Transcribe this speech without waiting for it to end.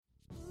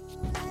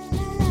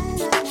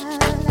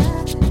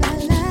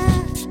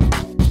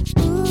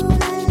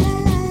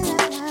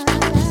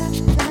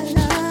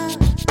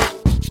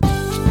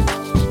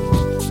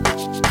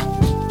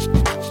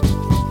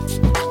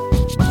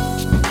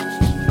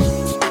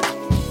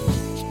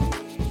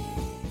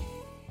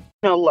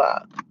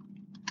look,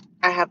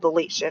 I have the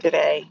late shift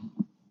today.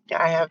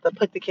 I have to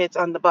put the kids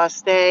on the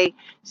bus day.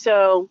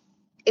 So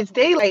it's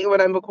daylight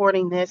when I'm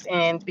recording this.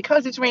 And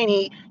because it's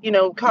rainy,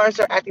 cars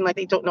are acting like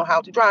they don't know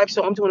how to drive.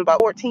 So I'm doing about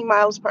 14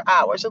 miles per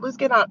hour. So let's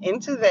get on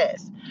into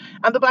this.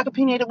 I'm the Black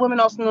opinionated woman,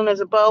 also known as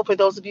a Bo. For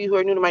those of you who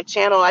are new to my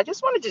channel, I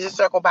just wanted to just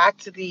circle back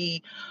to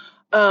the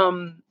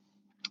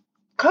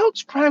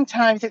Coach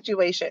Primetime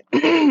situation.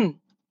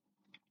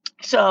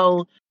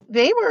 So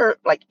they were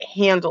like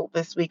handled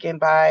this weekend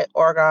by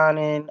Oregon,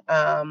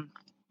 and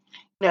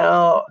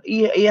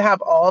you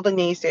have all the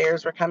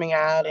naysayers were coming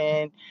out,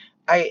 and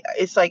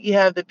it's like you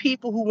have the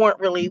people who weren't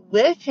really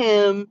with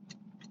him,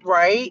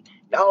 right?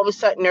 All of a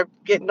sudden they're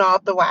getting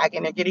off the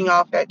wagon, they're getting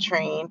off that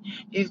train.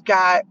 You've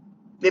got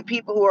the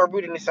people who are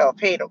rooting to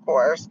self-hate, of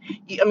course.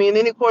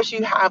 Then of course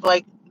you have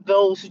like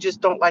those who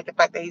just don't like the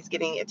fact that he's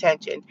getting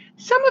attention.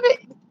 Some of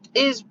it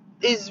is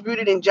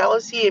rooted in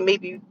jealousy, and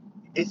maybe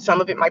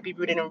some of it might be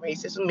rooted in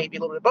racism, maybe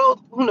a little bit of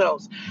both. Who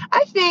knows?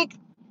 I think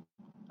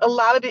a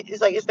lot of it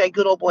is like it's that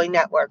good old boy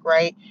network,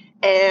 right?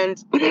 And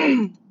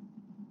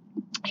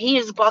he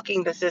is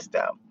bucking the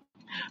system.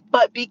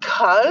 But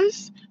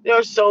because there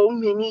are so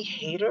many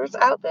haters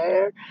out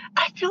there,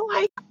 I feel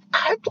like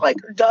I've like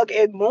dug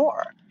in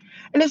more.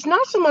 And it's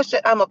not so much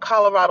that I'm a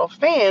Colorado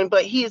fan,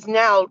 but he is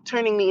now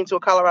turning me into a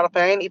Colorado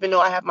fan, even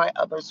though I have my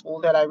other school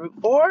that I root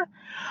for.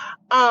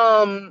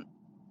 Um,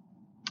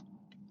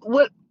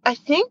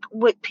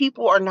 what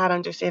people are not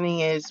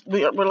understanding is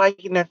we're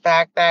liking the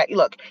fact that,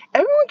 look,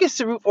 everyone gets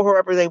to root for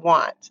whoever they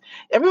want.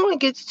 Everyone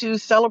gets to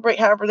celebrate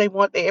however they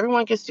want.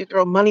 Everyone gets to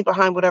throw money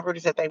behind whatever it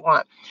is that they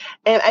want.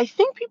 And I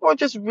think people are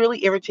just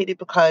really irritated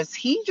because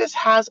he just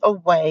has a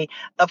way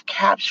of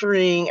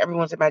capturing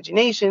everyone's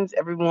imaginations,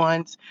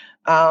 everyone's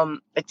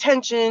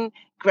attention,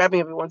 grabbing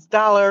everyone's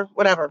dollar,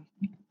 whatever.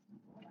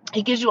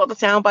 He gives you all the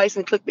sound bites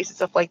and clickbaits and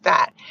stuff like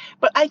that.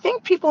 But I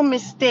think people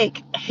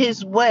mistake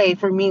his way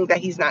for meaning that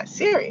he's not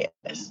serious.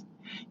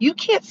 You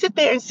can't sit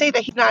there and say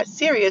that he's not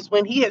serious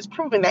when he has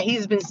proven that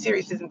he's been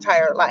serious his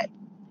entire life.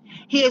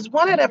 He has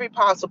won at every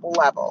possible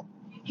level.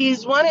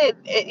 He's won it,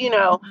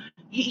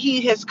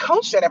 he has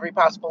coached at every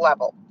possible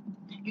level.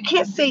 You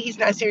can't say he's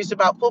not serious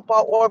about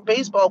football or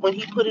baseball when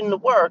he put in the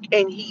work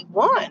and he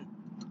won.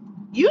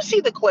 You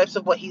see the clips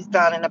of what he's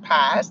done in the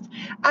past.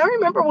 I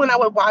remember when I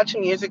would watch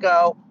him years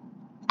ago,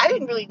 I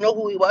didn't really know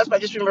who he was, but I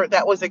just remember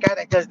that was the guy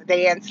that does the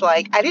dance.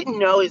 Like, I didn't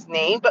know his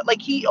name, but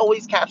like he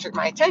always captured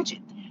my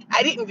attention.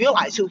 I didn't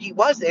realize who he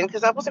was then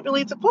because I wasn't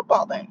really into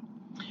football then.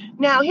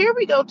 Now, here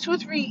we go. 2 or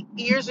 3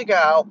 years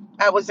ago,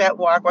 I was at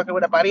work working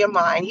with a buddy of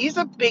mine. He's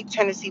a big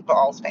Tennessee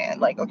Vols fan.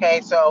 Like,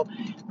 okay, so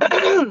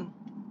I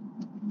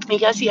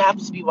guess he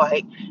happens to be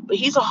white, but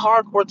he's a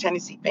hardcore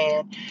Tennessee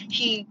fan.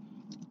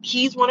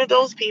 He's one of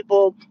those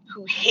people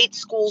who hates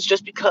schools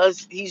just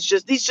because he's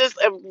just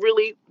a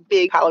really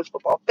big college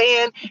football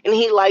fan, and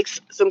he likes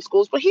some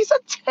schools, but he's a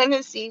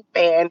Tennessee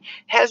fan,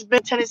 has been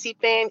a Tennessee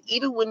fan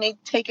even when they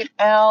take an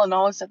L and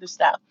all this other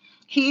stuff.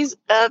 He's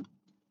a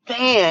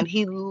fan.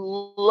 He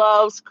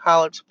loves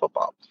college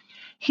football.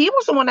 He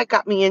was the one that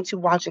got me into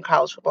watching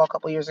college football a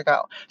couple years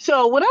ago.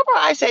 So whatever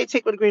I say,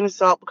 take with a grain of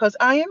salt because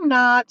I am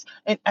not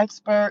an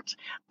expert.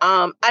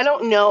 I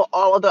don't know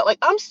all of the, like,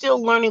 I'm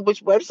still learning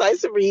which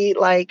websites to read.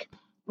 Like,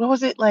 what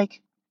was it?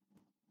 Like,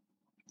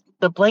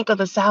 the Blank of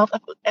the South.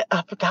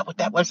 I forgot what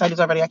that website is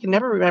already. I can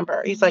never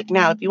remember. He's like,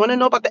 now, if you want to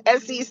know about the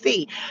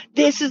SEC,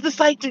 this is the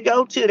site to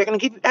go to. They're going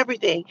to give you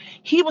everything.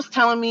 He was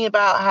telling me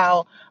about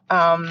how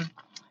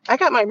I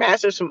got my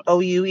master's from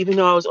OU, even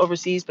though I was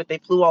overseas, but they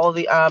flew all of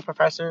the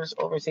professors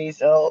overseas.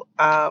 So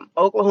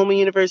Oklahoma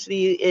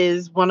University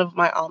is one of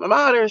my alma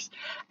maters.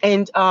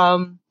 And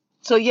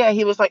so, yeah,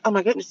 he was like, oh,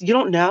 my goodness, you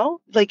don't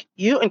know? Like,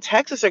 you in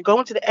Texas are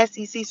going to the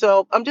SEC.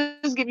 So I'm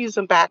just giving you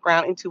some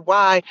background into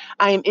why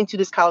I am into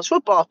this college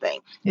football thing.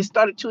 It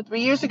started 2 or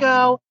 3 years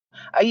ago.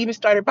 I even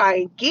started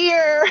buying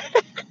gear.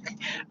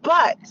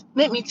 But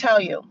let me tell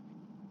you,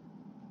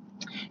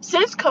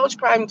 since Coach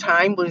Prime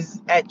Time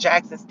was at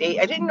Jackson State,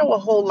 I didn't know a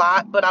whole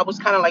lot, but I was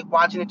kind of like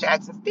watching the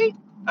Jackson State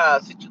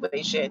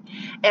situation,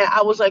 and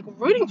I was like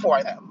rooting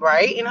for them,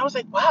 right? And I was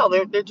like, wow,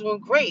 they're doing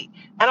great.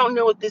 I don't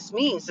know what this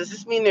means. Does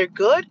this mean they're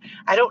good?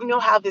 I don't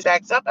know how this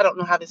acts up. I don't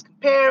know how this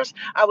compares.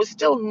 I was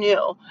still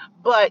new,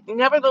 but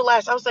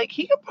nevertheless, I was like,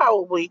 he could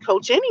probably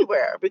coach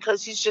anywhere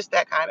because he's just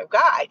that kind of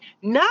guy.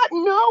 Not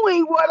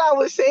knowing what I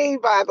was saying,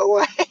 by the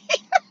way.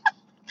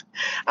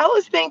 I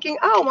was thinking,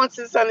 oh, once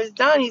his son is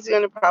done, he's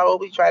going to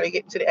probably try to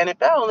get into the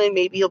NFL, and then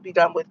maybe he'll be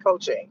done with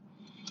coaching.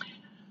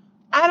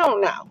 I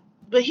don't know.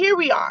 But here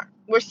we are.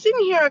 We're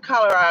sitting here in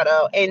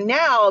Colorado, and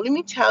now, let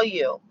me tell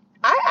you,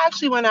 I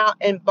actually went out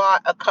and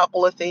bought a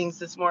couple of things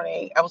this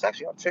morning. I was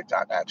actually on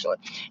TikTok, actually.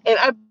 And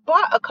I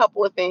bought a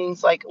couple of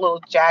things, like a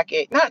little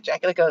jacket, not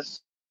jacket, like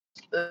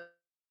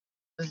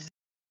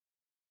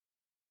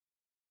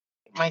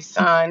my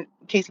son,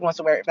 in case he wants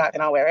to wear it. If not,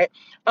 then I'll wear it.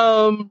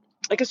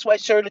 Like a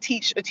sweatshirt, a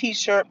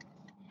t-shirt,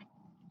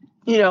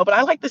 but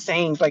I like the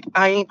sayings, like,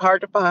 I ain't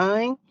hard to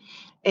find,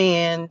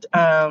 and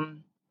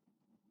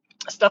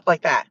stuff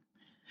like that.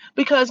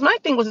 Because my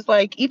thing was, it's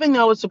like, even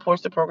though it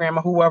supports the program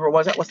or whoever it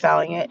was that was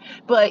selling it,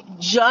 but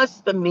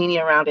just the meaning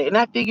around it. And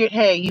I figured,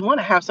 hey, you want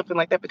to have something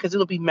like that because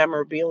it'll be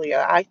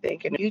memorabilia, I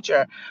think, in the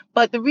future.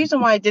 But the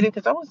reason why I did it,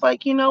 because I was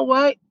like, you know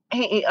what?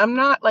 Hey, I'm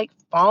not like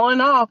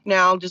falling off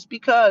now just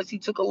because he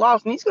took a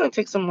loss, and he's going to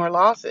take some more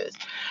losses.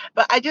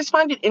 But I just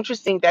find it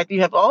interesting that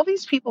you have all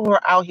these people who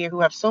are out here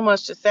who have so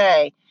much to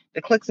say.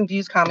 The clicks and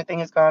views comment thing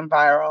has gone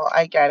viral.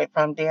 I got it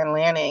from Dan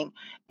Lanning.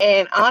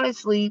 And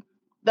honestly,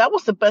 that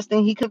was the best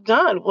thing he could have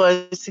done,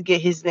 was to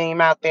get his name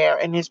out there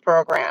in his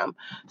program.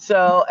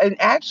 So, and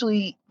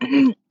actually,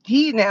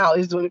 he now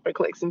is doing it for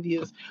clicks and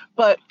views.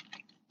 But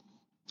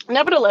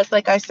nevertheless,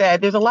 like I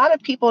said, there's a lot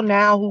of people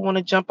now who want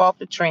to jump off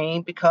the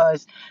train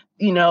because,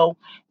 you know,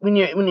 when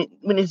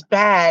it's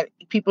bad,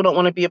 people don't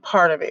want to be a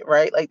part of it,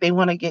 right? Like they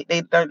want to get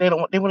they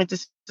don't, they want to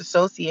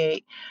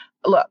disassociate.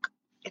 Look,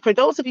 for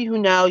those of you who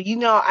know,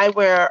 I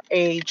wear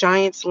a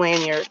Giants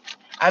lanyard.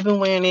 I've been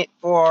wearing it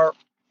for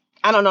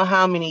I don't know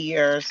how many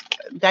years,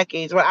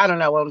 decades. Well, I don't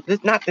know. Well,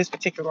 not this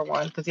particular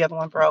one because the other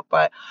one broke.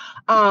 But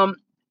um,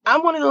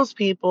 I'm one of those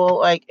people.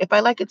 Like, if I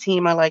like a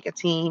team, I like a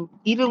team,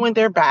 even when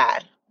they're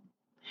bad.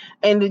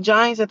 And the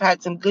Giants have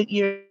had some good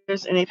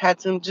years, and they've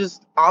had some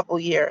just awful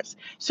years.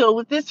 So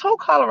with this whole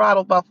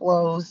Colorado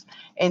Buffaloes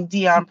and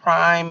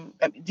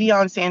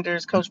Deion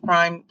Sanders, Coach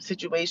Prime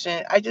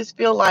situation, I just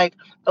feel like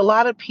a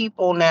lot of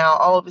people now,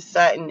 all of a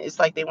sudden, it's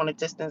like they want to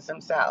distance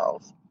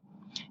themselves.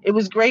 It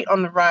was great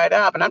on the ride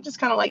up, and I'm just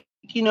kind of like,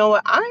 you know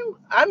what?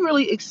 I'm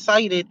really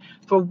excited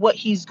for what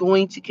he's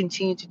going to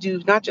continue to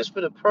do, not just for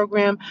the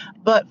program,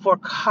 but for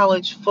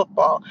college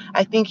football.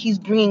 I think he's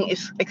bringing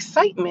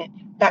excitement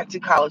back to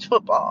college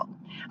football.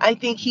 I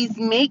think he's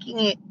making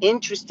it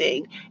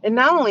interesting. And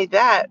not only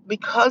that,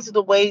 because of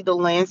the way the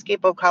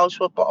landscape of college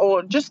football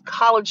or just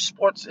college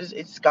sports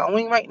is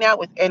going right now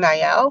with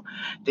NIL,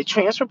 the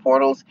transfer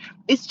portals,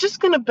 it's just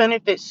going to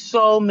benefit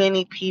so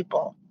many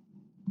people.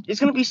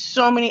 There's going to be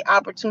so many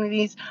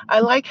opportunities.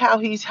 I like how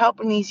he's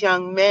helping these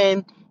young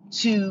men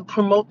to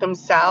promote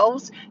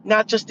themselves,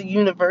 not just the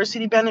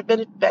university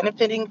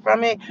benefiting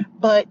from it,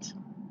 but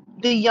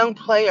the young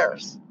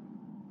players.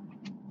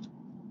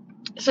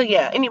 So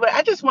yeah, anyway,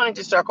 I just wanted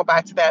to circle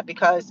back to that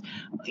because,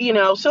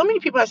 so many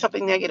people have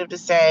something negative to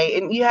say,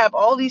 and you have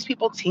all these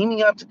people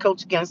teaming up to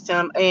coach against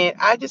him. And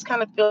I just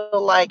kind of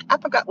feel like, I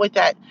forgot what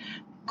that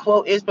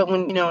quote is, but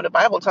when the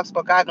Bible talks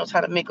about God knows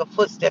how to make a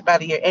footstep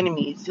out of your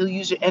enemies, he'll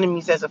use your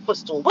enemies as a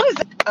footstool. What is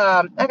it?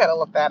 I gotta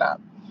look that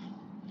up.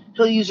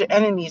 He'll use your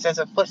enemies as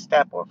a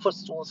footstep or a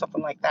footstool or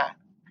something like that.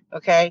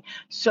 Okay,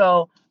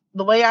 so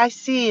the way I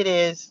see it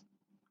is,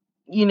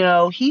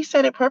 he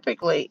said it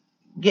perfectly.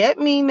 Get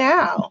me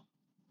now,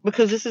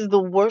 because this is the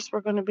worst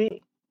we're going to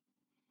be.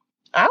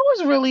 I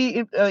was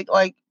really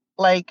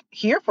like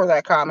here for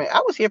that comment.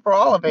 I was here for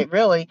all of it,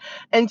 really.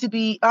 And to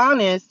be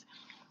honest,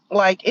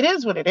 like, it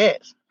is what it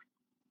is.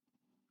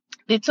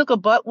 They took a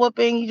butt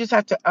whooping. You just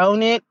have to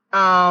own it.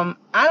 I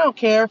don't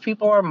care if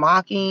people are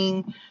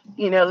mocking,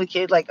 the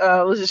kid, like,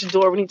 oh, was this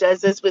door when he does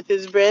this with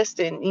his wrist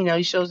and,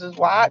 he shows his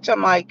watch.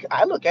 I'm like,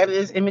 I look at it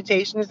as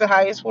imitation is the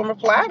highest form of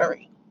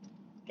flattery.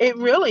 It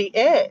really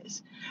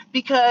is.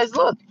 Because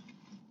look,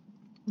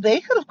 they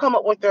could have come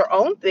up with their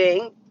own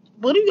thing.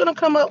 What are you going to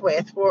come up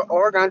with for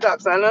Oregon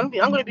Ducks? I'm going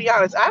to be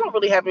honest. I don't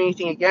really have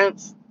anything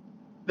against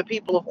the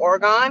people of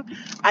Oregon.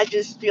 I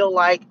just feel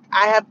like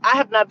I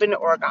have not been to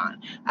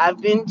Oregon.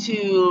 I've been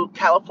to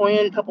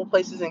California, a couple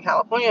places in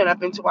California, and I've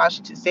been to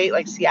Washington State,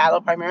 like Seattle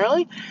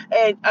primarily.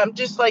 And I'm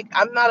just like,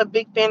 I'm not a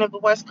big fan of the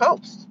West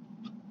Coast.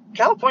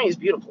 California is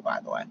beautiful, by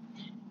the way.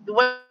 The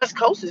West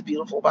Coast is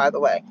beautiful, by the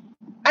way.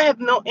 I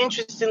have no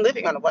interest in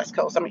living on the West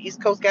Coast. I'm an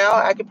East Coast gal.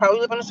 I could probably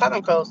live on the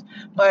Southern Coast.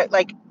 But,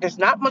 like, there's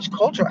not much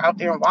culture out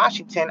there in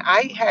Washington.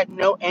 I had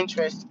no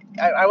interest.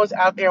 I was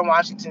out there in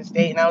Washington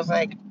State, and I was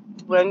like,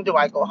 when do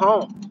I go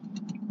home?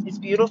 It's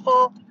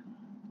beautiful,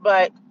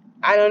 but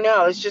I don't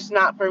know. It's just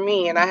not for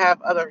me, and I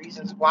have other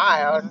reasons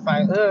why. I was just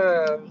like,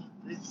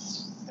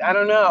 I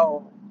don't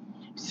know.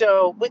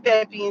 So with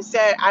that being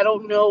said, I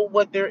don't know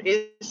what there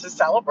is to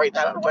celebrate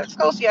that on the West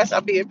Coast. Yes,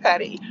 I'm being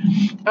petty.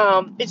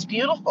 It's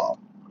beautiful.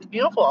 It's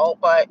beautiful,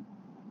 but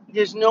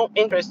there's no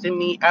interest in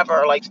me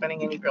ever, like,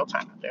 spending any real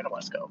time out there on the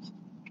West Coast.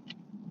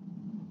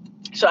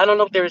 So I don't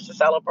know if there is to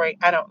celebrate.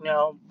 I don't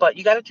know. But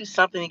you got to do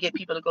something to get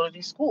people to go to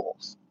these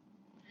schools.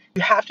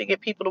 You have to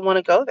get people to want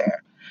to go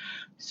there.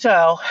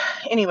 So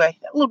anyway,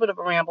 a little bit of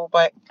a ramble,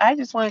 but I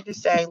just wanted to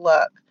say,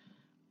 look,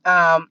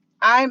 I'm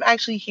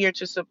actually here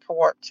to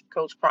support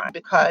Coach Prime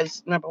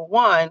because, number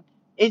one,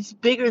 it's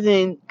bigger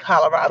than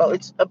Colorado.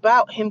 It's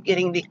about him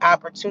getting the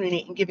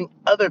opportunity and giving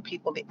other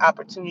people the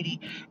opportunity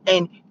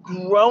and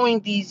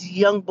growing these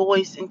young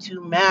boys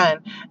into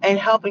men and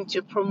helping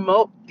to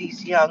promote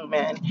these young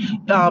men.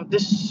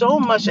 There's so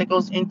much that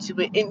goes into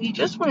it, and you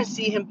just want to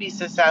see him be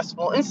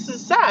successful. And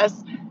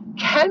success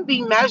can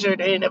be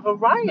measured in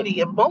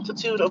a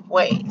multitude of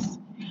ways.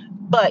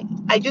 But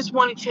I just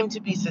wanted him to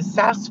be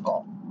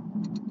successful.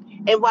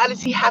 And why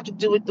does he have to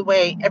do it the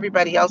way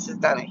everybody else has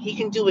done it? He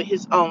can do it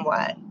his own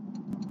way.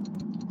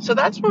 So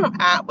that's where I'm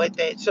at with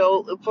it.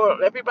 So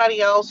for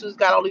everybody else who's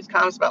got all these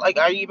comments about like,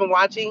 are you even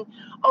watching?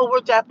 Oh, we're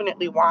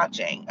definitely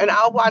watching. And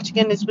I'll watch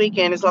again this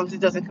weekend as long as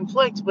it doesn't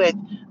conflict with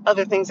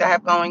other things I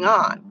have going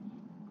on.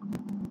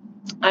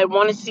 I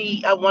want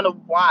to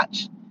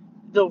watch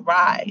the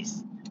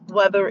rise,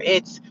 whether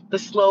it's the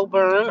slow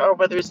burn or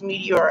whether it's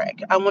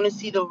meteoric. I want to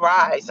see the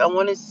rise. I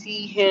want to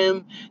see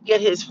him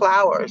get his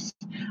flowers.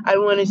 I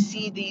want to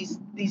see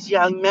these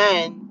young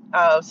men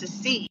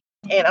succeed.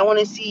 And I want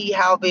to see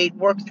how they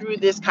work through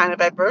this kind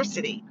of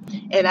adversity.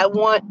 And I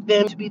want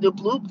them to be the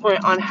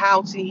blueprint on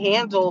how to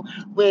handle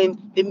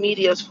when the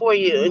media is for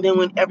you and then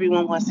when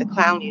everyone wants to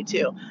clown you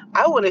too.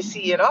 I want to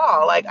see it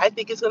all. Like, I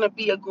think it's going to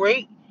be a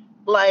great,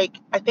 like,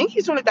 I think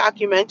he's doing a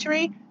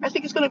documentary. I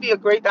think it's going to be a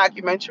great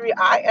documentary.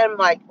 I am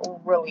like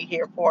really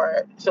here for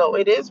it. So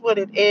it is what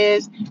it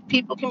is.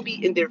 People can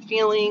be in their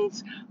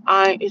feelings. Do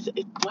I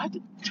have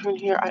to turn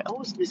here? I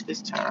always miss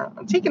this turn.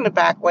 I'm taking the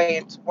back way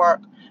into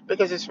work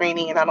because it's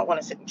raining and I don't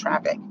want to sit in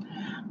traffic.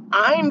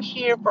 I'm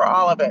here for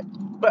all of it.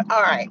 But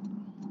all right,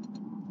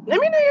 let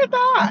me know your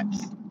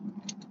thoughts.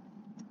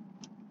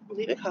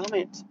 Leave a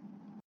comment.